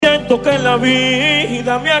Siento que la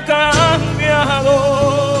vida me ha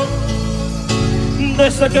cambiado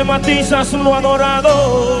desde que matizas lo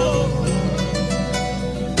adorado.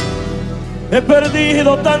 He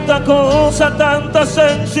perdido tanta cosa, tanta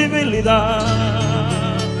sensibilidad.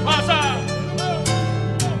 ¡Pasa!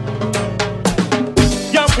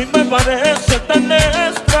 Y a mí me parece tan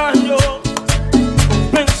extraño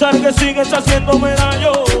pensar que sigues haciéndome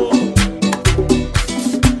daño.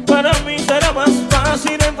 Para mí será más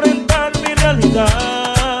fácil enfrentar mi realidad.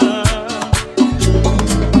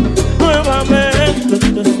 Nuevamente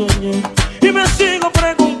te soñé y me sigo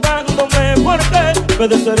preguntándome por qué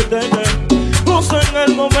puede ser justo en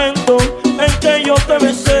el momento en que yo te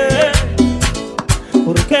besé.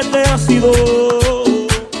 ¿Por qué te has ido,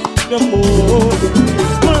 mi amor?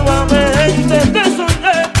 Nuevamente te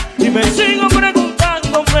soñé y me sigo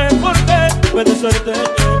preguntándome por qué puede ser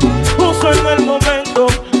justo en el momento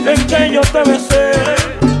en que yo te besé.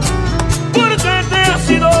 ¿Por qué te has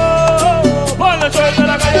ido? Por el sol de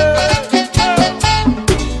la calle.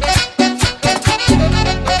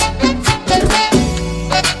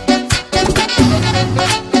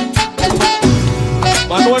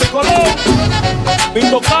 Manuel Colón, mi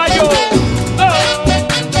tocayo.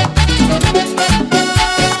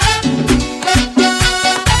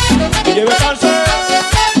 Y lleve cáncer.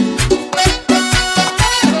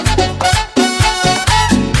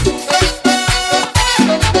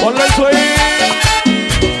 Ponle el swing.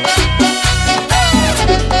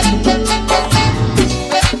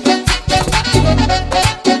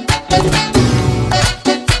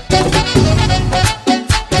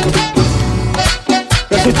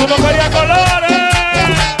 Que si tú no querías colores,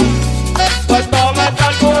 pues toma esta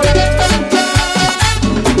alcohol.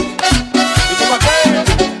 ¿Y tú para qué?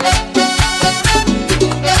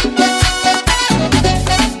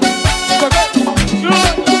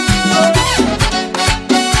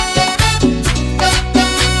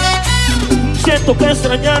 Siento que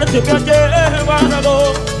extrañarte me ha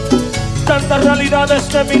llevado tantas realidades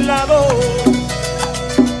de mi lado,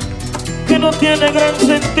 que no tiene gran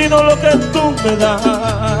sentido lo que tú me das.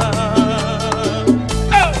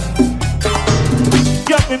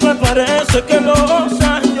 Y a mí me parece que los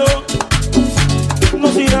años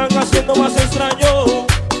nos irán haciendo más extraños.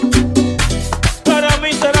 Para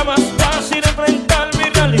mí será más fácil enfrentar mi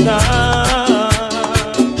realidad.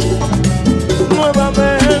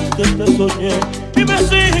 Nuevamente te soñé y me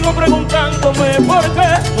sigo preguntándome por qué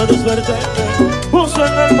puedes verte justo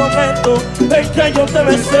en el momento en que yo te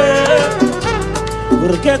besé.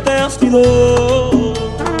 ¿Por qué te has ido,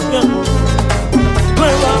 mi amor?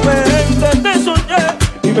 Nuevamente te soñé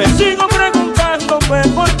y me sigo preguntándome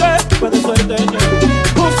por qué puedes verte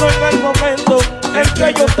justo en el momento en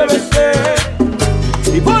que yo te besé.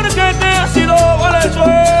 ¿Y por qué te has ido por el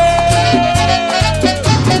suelo?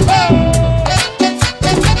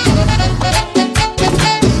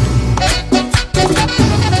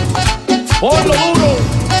 Ponlo duro,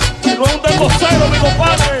 que no es un dembocero, mi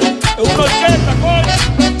compadre, es una orquesta, coño.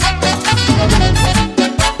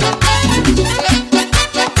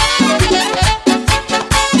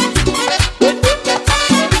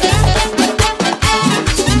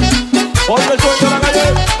 Ponle el sueño de la calle,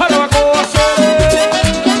 Kazzyloko a hacer.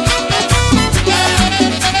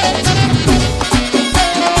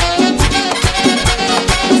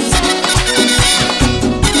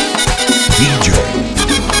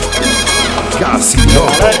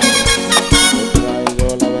 DJKAZZYLOKO. Traigo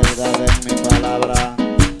la verdad en mi palabra.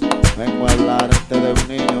 Vengo a hablarte de un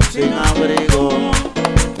niño sin abrigo.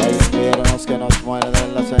 Que hay inviernos que nos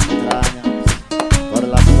muerden las entrañas por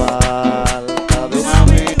la falta de un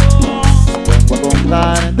amigo. Vengo a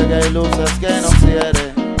contarte que hay luces que nos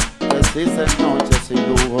hieren, que existen noches sin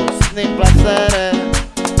lujos ni placeres.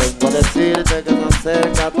 Vengo a decirte que se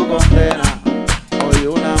acerca tu condena. Hoy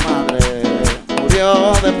una madre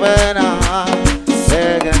murió de pena.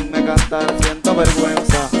 Déjenme cantar, siento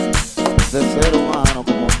vergüenza de ser humano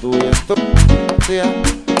como tú y en tu ciencia.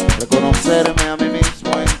 Reconocerme a mí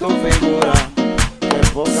mismo en tu figura. Que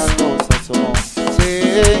pocas cosas somos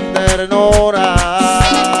sin ternura.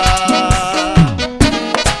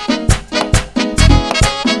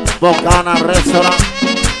 Bocana Restaurant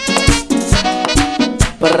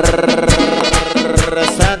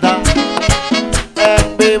presenta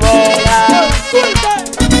en vivo la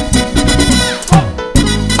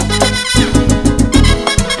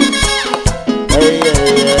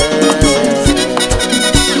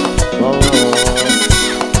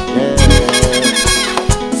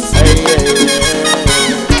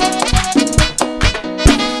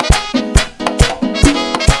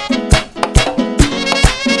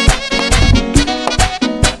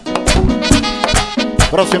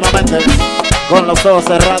próximamente con los ojos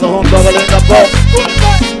cerrados junto a Belinda Pop.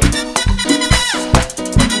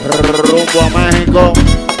 Rumbo a México.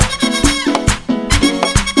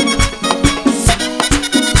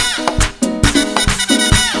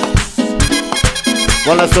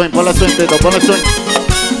 Ponle swing, Tito, ponle swing.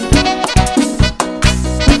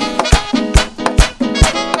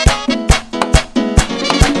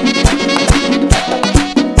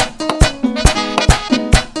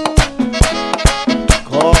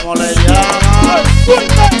 ¿Cómo le llaman?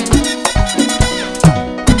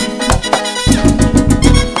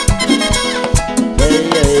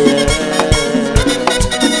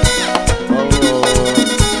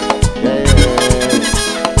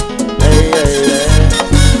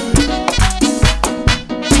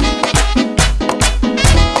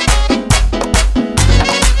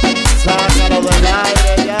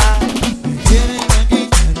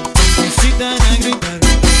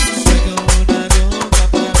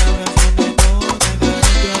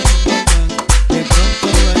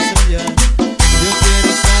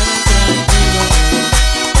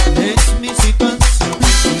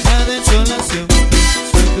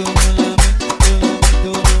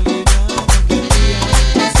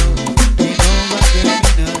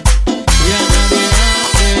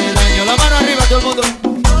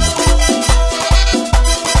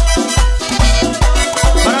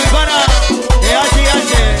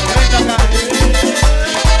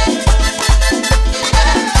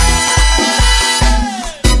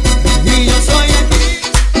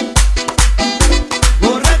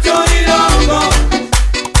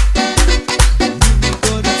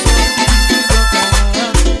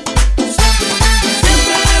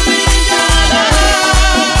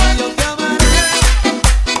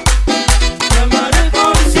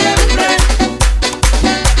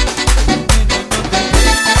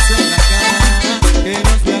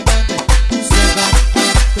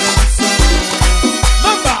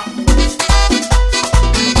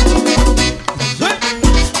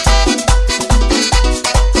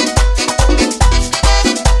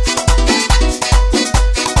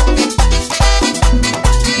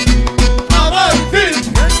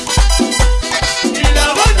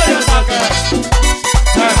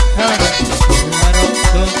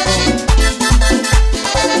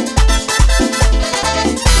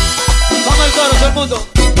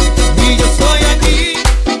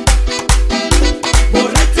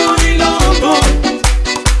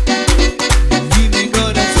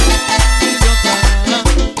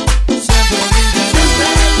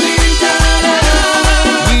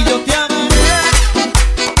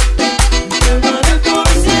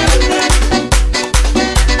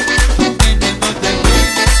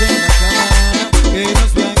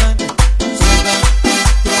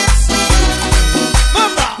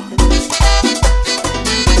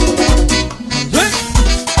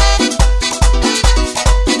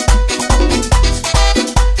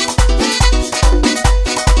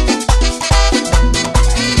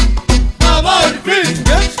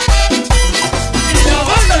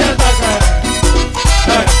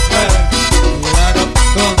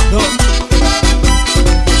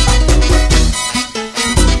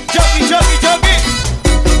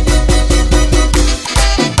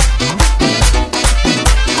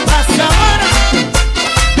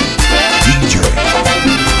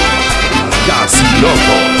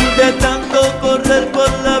 De tanto correr por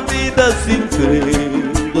la vida sin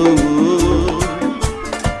freno,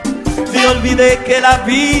 me olvidé que la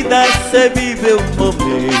vida se vive un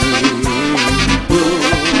momento.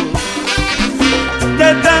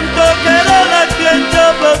 De tanto querer a quien yo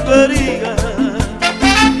me quería,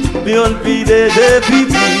 me olvidé de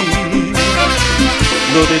vivir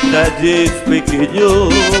los detalles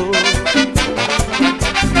pequeños.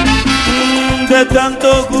 De tanto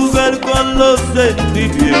jugar con los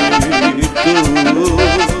sentimientos,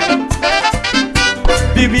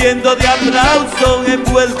 viviendo de aplausos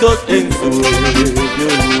envueltos en sueños.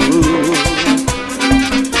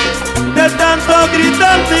 De tanto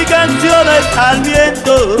gritar mis canciones al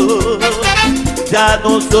viento, ya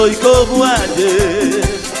no soy como ayer,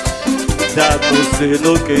 ya no sé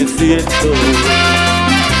lo que siento,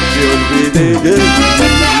 me olvidé de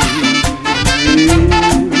vivir.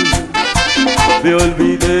 Me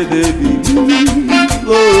olvidé de vivir,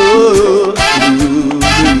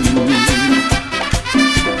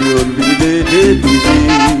 me olvidé de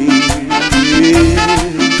vivir,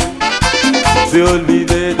 me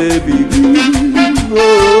olvidé de vivir,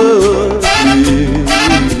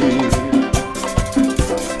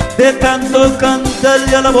 de tanto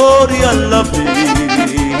cantarle al amor y a la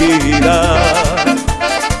vida,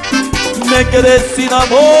 me quedé sin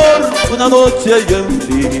amor una noche y un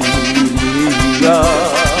día.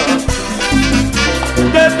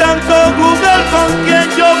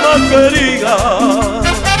 quería,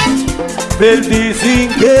 perdí sin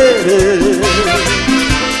querer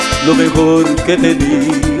lo mejor que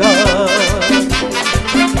tenía.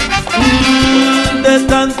 De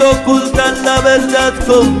tanto ocultar la verdad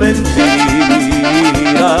con mentiras,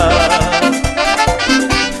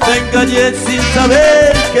 me engañé sin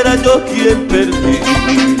saber que era yo quien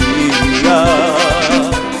perdía.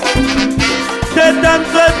 De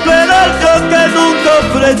tanto esperar yo que nunca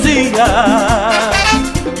ofrecía,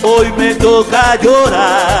 hoy me toca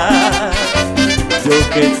llorar. Yo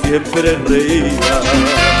que siempre reía,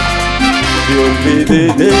 me olvidé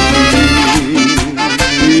de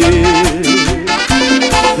vivir,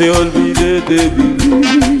 me olvidé de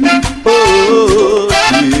vivir, oh,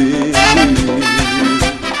 sí.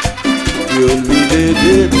 Me olvidé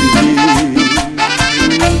de vivir,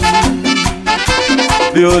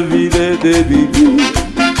 me olvidé de vivir,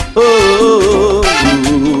 oh,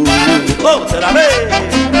 otra vez,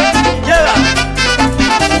 lleva.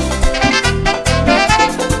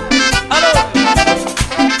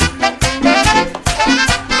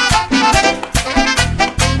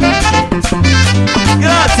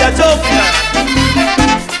 Gracias, Chopia.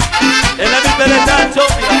 En la mi peleta,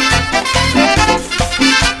 Chopia.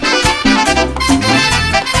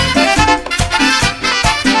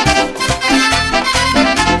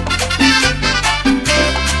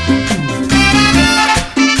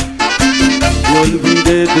 Me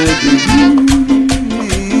olvidé de vivir,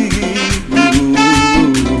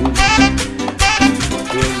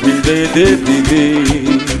 me olvidé de vivir,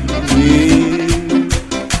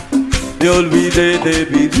 me olvidé de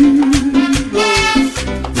vivir.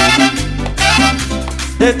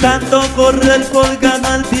 De tanto correr por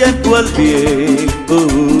ganar tiempo al tiempo,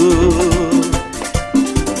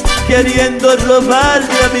 queriendo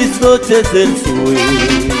robarle a mis noches el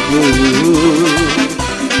sueño.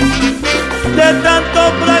 De tanto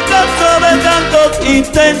fracaso, de tantos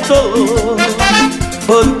intentos,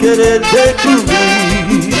 por querer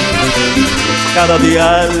descubrir cada día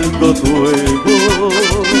algo nuevo.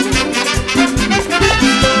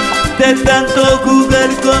 De tanto jugar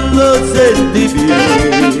con los sentimientos,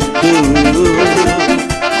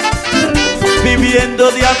 viviendo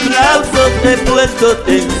de aplausos, de puestos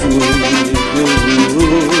en sueños.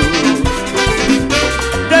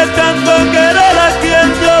 De tanto querer a quien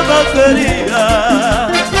yo no quería,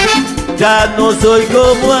 ya no soy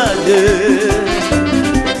como ayer,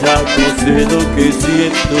 ya no sé lo que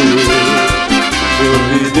siento, me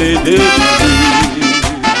olvidé de vivir,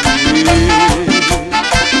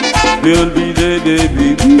 me olvidé de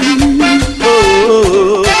vivir,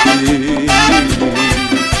 oh, sí.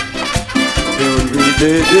 Me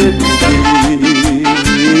olvidé de vivir,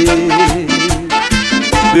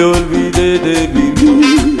 me olvidé de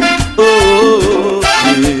vivir, oh,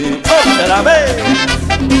 sí. Otra vez.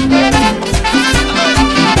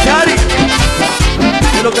 Cari,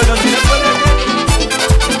 ¿qué es lo que no tiene fuera?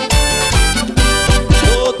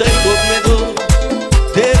 No tengo miedo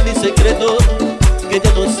de mi secreto, que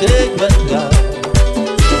ya no sé guardar.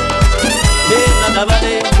 De nada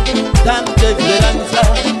vale tanta esperanza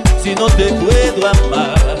si no te puedo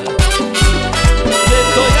amar.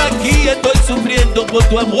 Estoy aquí, estoy sufriendo por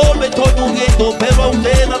tu amor, me estoy muriendo, pero a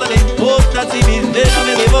usted nada le importa si mi dedo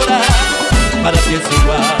me devora. Para ti es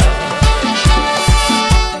igual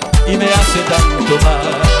y me hace tanto mal.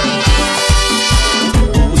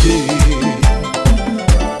 Oye,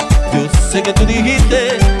 yo sé que tú dijiste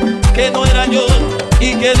que no era yo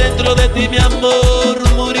y que dentro de ti mi amor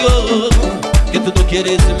murió, que tú no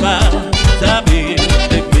quieres más saber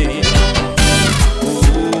de mí.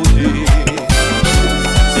 Oye,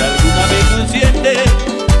 si alguna vez tú sientes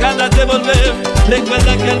ganas de volver,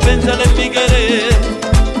 recuerda que al pensar en mi querer,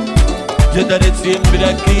 yo estaré siempre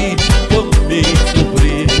aquí con mi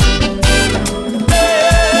sufrir.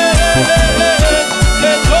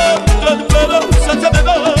 Que contra el perosa se me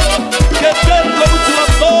va, que tengo mucho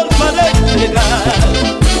amor para entregar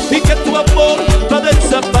y que tu amor va a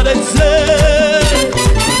desaparecer.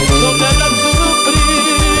 No me hagas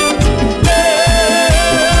sufrir,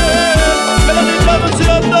 que la misma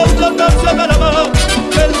emoción no se me la,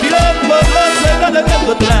 que el tiempo no se va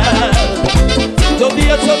dejando atrás. Los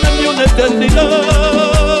días son de mí una eternidad.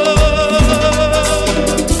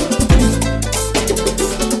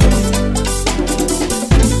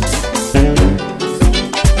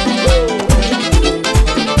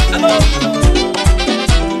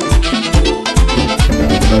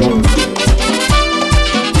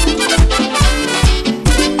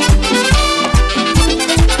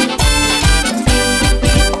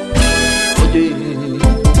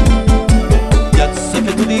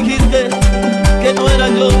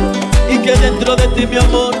 Dentro de ti mi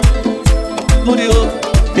amor murió,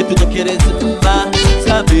 que tú no quieres más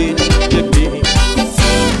saber de mí.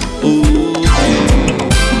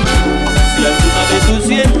 Si alguna vez tú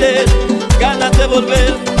sientes ganas de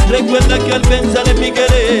volver, recuerda que al pensar en mi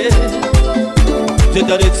querer, te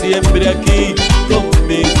estaré siempre aquí con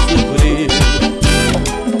mi sufrir.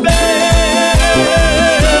 Ven,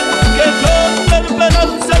 que con la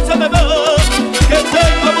esperanza se me va, que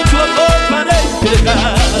tengo mucho amor para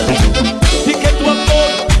entregar y que tu amor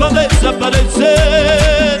va a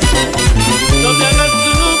desaparecer. No me hagas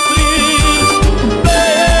sufrir.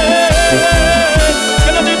 Ven,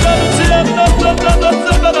 que la distancia no se va,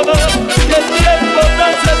 que el tiempo no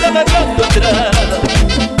se debe encontrar.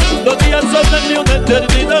 Los días son de una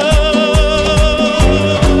eternidad.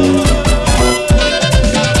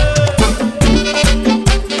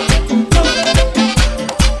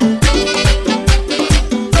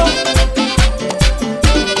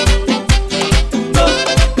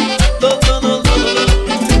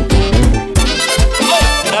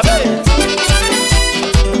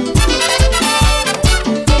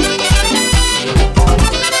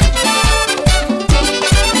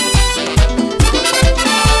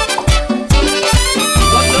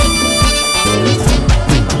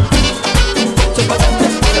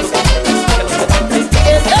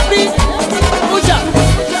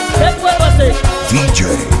 DJ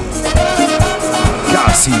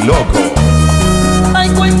Kazzyloko. Ay,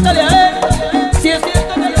 cuéntale a él si es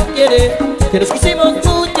cierto que lo quiere, que nos quisimos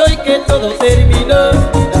mucho y que todo terminó.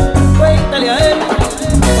 Cuéntale a él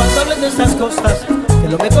cuando hables de esas cosas, que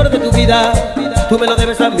lo mejor de tu vida tú me lo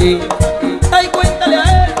debes a mí. Ay, cuéntale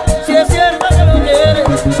a él si es cierto que lo quiere,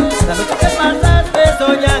 la noche que pasaste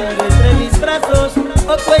soñando entre mis brazos.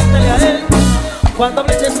 O cuéntale a él cuando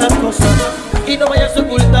hables de esas cosas y no vayas a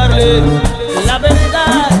ocultarle la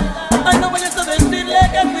verdad. Ay, no vayas a decirle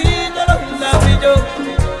que fui solo un cabrillo,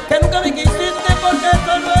 que nunca me quisiste porque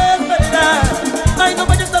eso no es verdad. Ay, no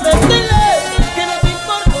vayas a decirle que no te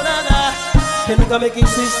importo nada, que nunca me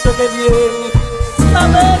quisiste, que bien. A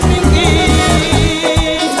ver,